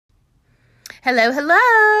Hello, hello.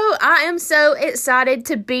 I am so excited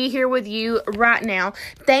to be here with you right now.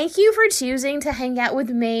 Thank you for choosing to hang out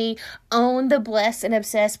with me on the Blessed and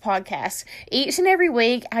Obsessed podcast. Each and every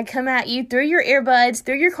week, I come at you through your earbuds,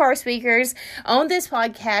 through your car speakers on this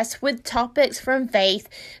podcast with topics from faith,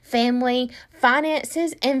 family,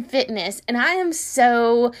 finances, and fitness. And I am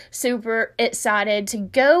so super excited to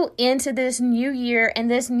go into this new year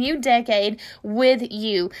and this new decade with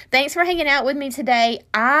you. Thanks for hanging out with me today.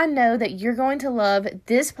 I know that you're going to love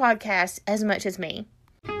this podcast as much as me.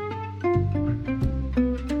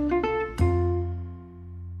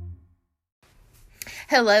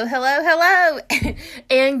 Hello, hello, hello,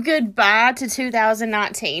 and goodbye to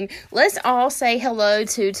 2019. Let's all say hello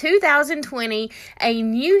to 2020, a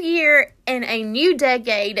new year and a new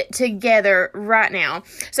decade together right now.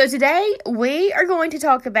 So today we are going to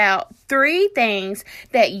talk about 3 things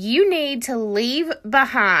that you need to leave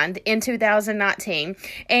behind in 2019.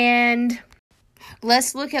 And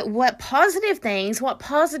let's look at what positive things, what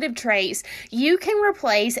positive traits you can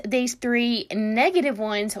replace these 3 negative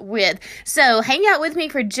ones with. So hang out with me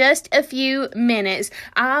for just a few minutes.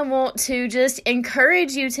 I want to just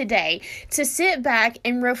encourage you today to sit back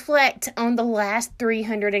and reflect on the last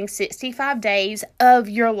 365 days of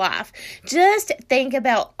your life. Just think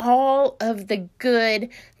about all of the good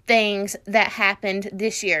things that happened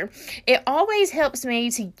this year. It always helps me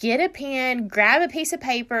to get a pen, grab a piece of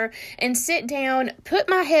paper, and sit down, put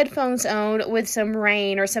my headphones on with some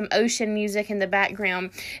rain or some ocean music in the background,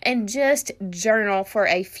 and just journal for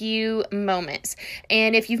a few moments.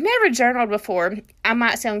 And if you've never journaled before, I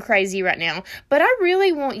might sound crazy right now, but I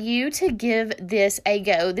really want you to give this a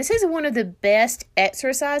go. This is one of the best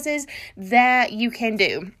exercises that you can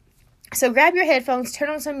do. So grab your headphones, turn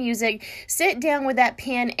on some music, sit down with that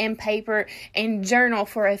pen and paper, and journal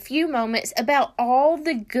for a few moments about all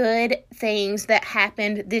the good things that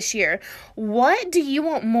happened this year. What do you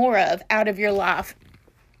want more of out of your life?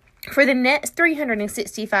 For the next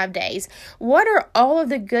 365 days, what are all of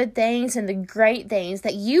the good things and the great things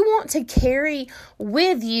that you want to carry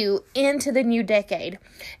with you into the new decade?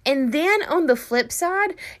 And then on the flip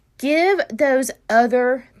side, give those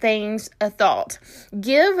other things a thought.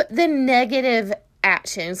 Give the negative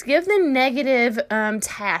actions. Give the negative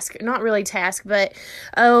task. Not really task, but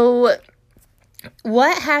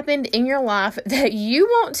what happened in your life that you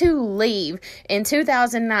want to leave in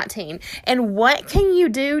 2019, and what can you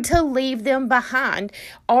do to leave them behind?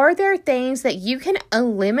 Are there things that you can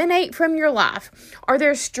eliminate from your life? Are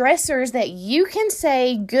there stressors that you can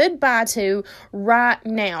say goodbye to right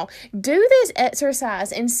now? Do this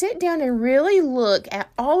exercise and sit down and really look at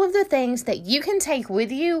all of the things that you can take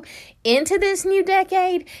with you into this new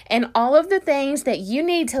decade and all of the things that you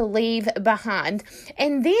need to leave behind.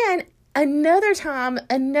 And then another time,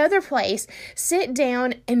 another place, sit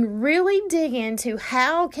down and really dig into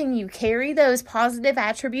how can you carry those positive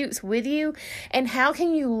attributes with you and how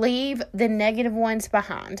can you leave the negative ones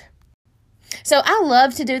behind. So I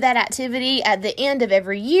love to do that activity at the end of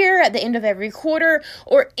every year, at the end of every quarter,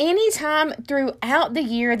 or any time throughout the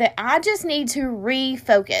year that I just need to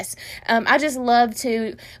refocus. I just love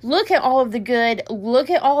to look at all of the good, look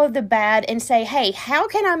at all of the bad, and say, hey, how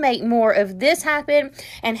can I make more of this happen?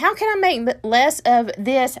 And how can I make less of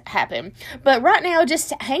this happen? But right now,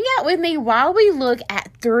 just hang out with me while we look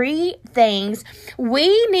at 3 things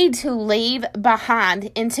we need to leave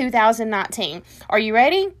behind in 2019. Are you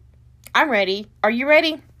ready? I'm ready. Are you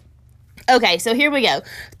ready? Okay, so here we go.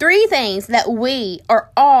 3 things that we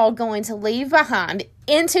are all going to leave behind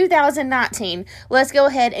in 2019. Let's go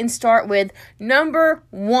ahead and start with number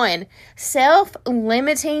 1,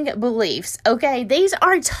 self-limiting beliefs. Okay, these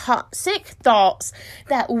are toxic thoughts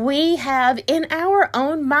that we have in our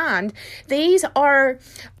own mind. These are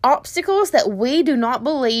obstacles that we do not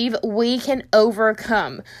believe we can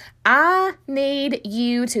overcome. I need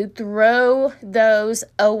you to throw those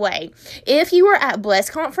away. If you were at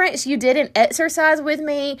Bless Conference, you did an exercise with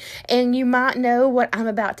me, and you might know what I'm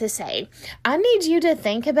about to say. I need you to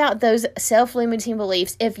think about those self-limiting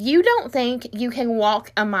beliefs. If you don't think you can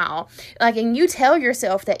walk a mile, and you tell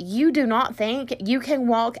yourself that you do not think you can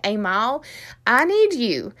walk a mile, I need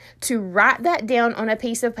you to write that down on a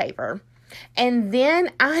piece of paper. And then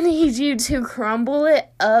I need you to crumble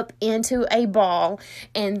it up into a ball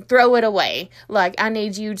and throw it away. I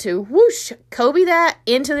need you to whoosh, Kobe that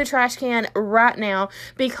into the trash can right now,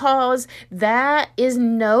 because that is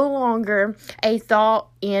no longer a thought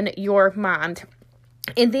in your mind.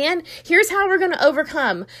 And then here's how we're going to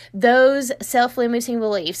overcome those self-limiting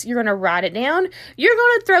beliefs. You're going to write it down, you're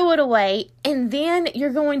going to throw it away, and then you're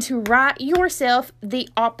going to write yourself the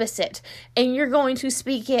opposite, and you're going to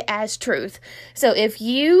speak it as truth. So if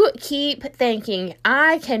you keep thinking,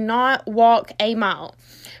 I cannot walk a mile,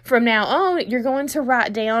 from now on, you're going to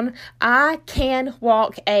write down, I can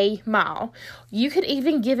walk a mile. You could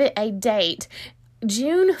even give it a date.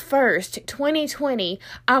 June 1st, 2020,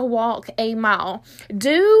 I walk a mile.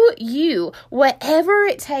 Do you, whatever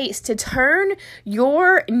it takes to turn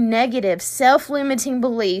your negative self-limiting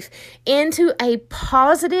belief into a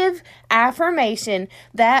positive affirmation.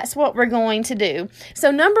 That's what we're going to do.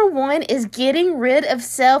 So number 1 is getting rid of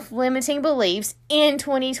self-limiting beliefs in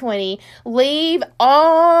 2020. Leave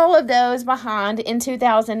all of those behind in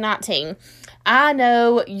 2019. I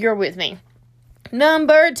know you're with me.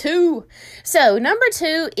 Number 2. So, number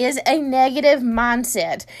 2 is a negative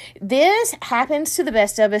mindset. This happens to the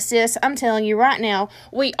best of us, sis. I'm telling you right now,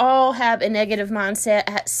 we all have a negative mindset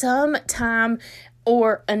at some time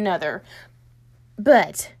or another.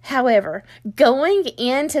 But, however, going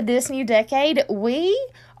into this new decade, we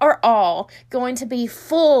are all going to be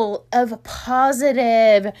full of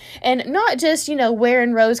positive, and not just,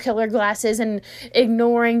 wearing rose-colored glasses and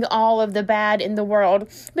ignoring all of the bad in the world,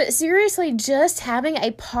 but seriously just having a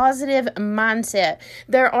positive mindset.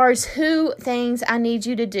 There are 2 things I need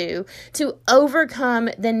you to do to overcome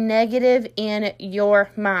the negative in your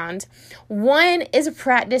mind. 1 is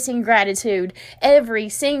practicing gratitude every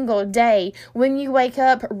single day. When you wake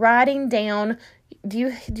up, writing down. Do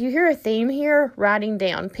you hear a theme here? Writing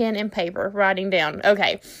down, pen and paper, writing down.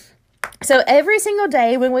 Okay. So every single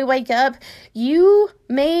day when we wake up, you,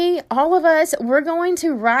 me, all of us, we're going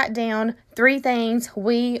to write down 3 things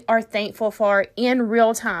we are thankful for in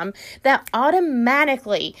real time. That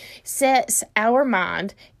automatically sets our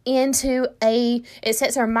mind it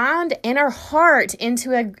sets our mind and our heart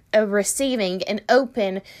into a receiving, an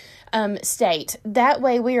open state. That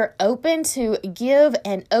way we are open to give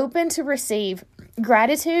and open to receive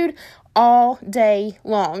gratitude all day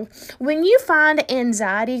long. When you find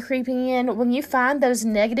anxiety creeping in, when you find those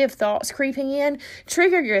negative thoughts creeping in,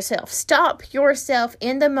 trigger yourself. Stop yourself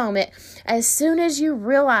in the moment as soon as you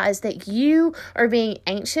realize that you are being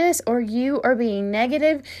anxious or you are being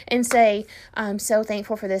negative, and say, I'm so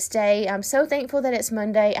thankful for this day. I'm so thankful that it's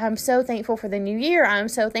Monday. I'm so thankful for the new year. I'm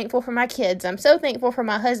so thankful for my kids. I'm so thankful for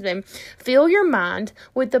my husband. Fill your mind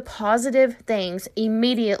with the positive things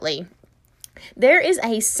immediately. There is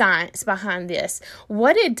a science behind this.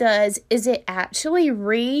 What it does is it actually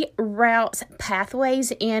reroutes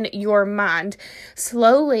pathways in your mind.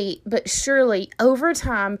 Slowly but surely, over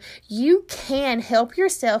time, you can help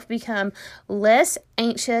yourself become less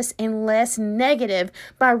anxious and less negative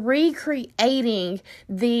by recreating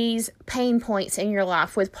these pain points in your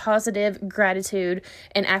life with positive gratitude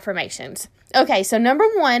and affirmations. Okay, so number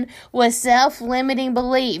 1 was self-limiting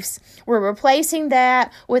beliefs. We're replacing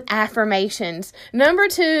that with affirmations. Number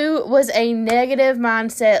 2 was a negative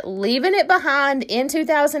mindset, leaving it behind in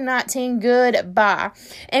 2019, goodbye.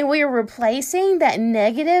 And we are replacing that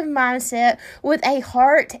negative mindset with a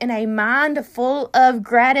heart and a mind full of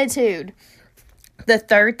gratitude. The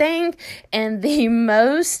third thing, and the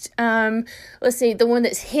most, the one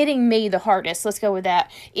that's hitting me the hardest, let's go with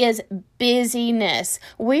that, is busyness.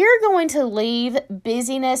 We're going to leave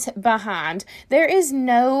busyness behind. There is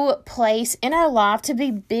no place in our life to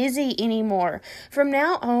be busy anymore. From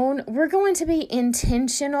now on, we're going to be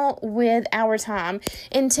intentional with our time,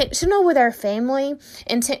 intentional with our family,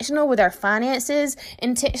 intentional with our finances,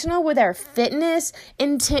 intentional with our fitness,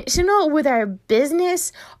 intentional with our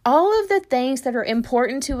business, all of the things that are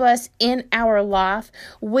important to us in our life.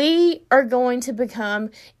 We are going to become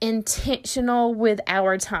intentional with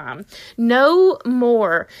our time. No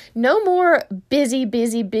more busy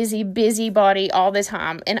body all the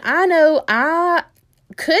time. And I know I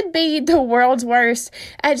could be the world's worst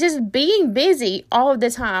at just being busy all of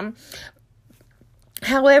the time.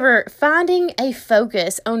 However, finding a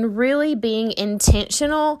focus on really being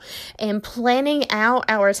intentional and planning out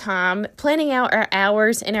our time, planning out our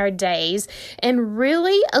hours and our days, and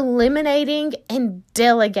really eliminating and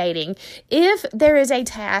delegating. If there is a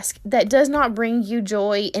task that does not bring you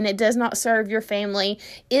joy and it does not serve your family,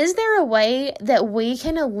 is there a way that we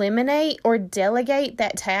can eliminate or delegate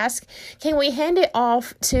that task? Can we hand it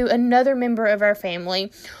off to another member of our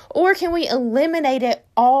family? Or can we eliminate it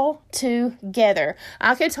all together?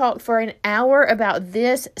 I could talk for an hour about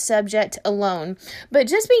this subject alone, but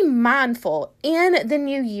just be mindful in the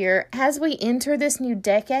new year as we enter this new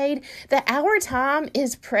decade that our time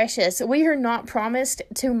is precious. We are not promised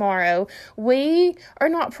tomorrow. We are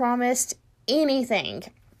not promised anything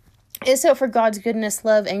except for God's goodness,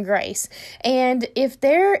 love, and grace. And if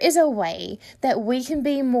there is a way that we can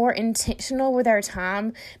be more intentional with our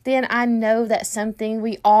time, then I know that's something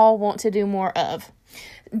we all want to do more of.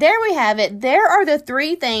 There we have it. There are the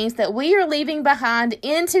 3 things that we are leaving behind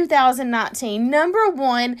in 2019. Number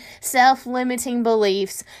 1, self-limiting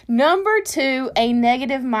beliefs. Number 2, a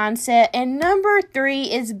negative mindset. And number 3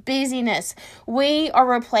 is busyness. We are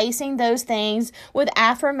replacing those things with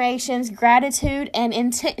affirmations, gratitude, and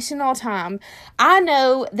intentional time. I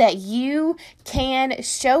know that you can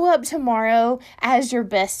show up tomorrow as your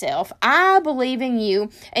best self. I believe in you,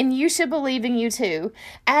 and you should believe in you too.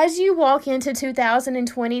 As you walk into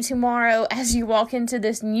 2020 tomorrow, as you walk into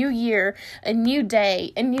this new year, a new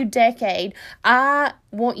day, a new decade, I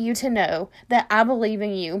want you to know that I believe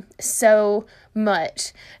in you so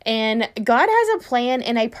much. And God has a plan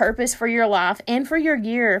and a purpose for your life and for your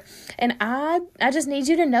year. And I just need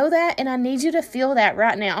you to know that, and I need you to feel that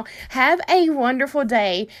right now. Have a wonderful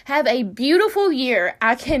day. Have a beautiful year.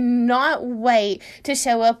 I cannot wait to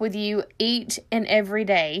show up with you each and every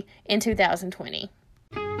day in 2020.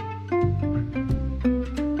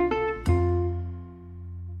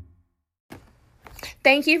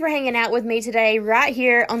 Thank you for hanging out with me today right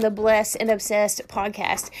here on the Blessed and Obsessed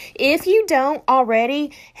podcast. If you don't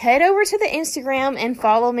already, head over to the Instagram and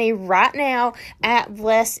follow me right now at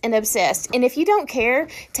Blessed and Obsessed. And if you don't care,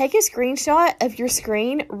 take a screenshot of your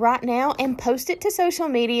screen right now and post it to social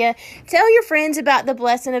media. Tell your friends about the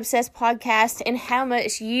Blessed and Obsessed podcast and how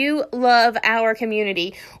much you love our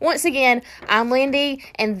community. Once again, I'm Lindy,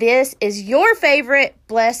 and this is your favorite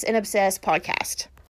Blessed and Obsessed podcast.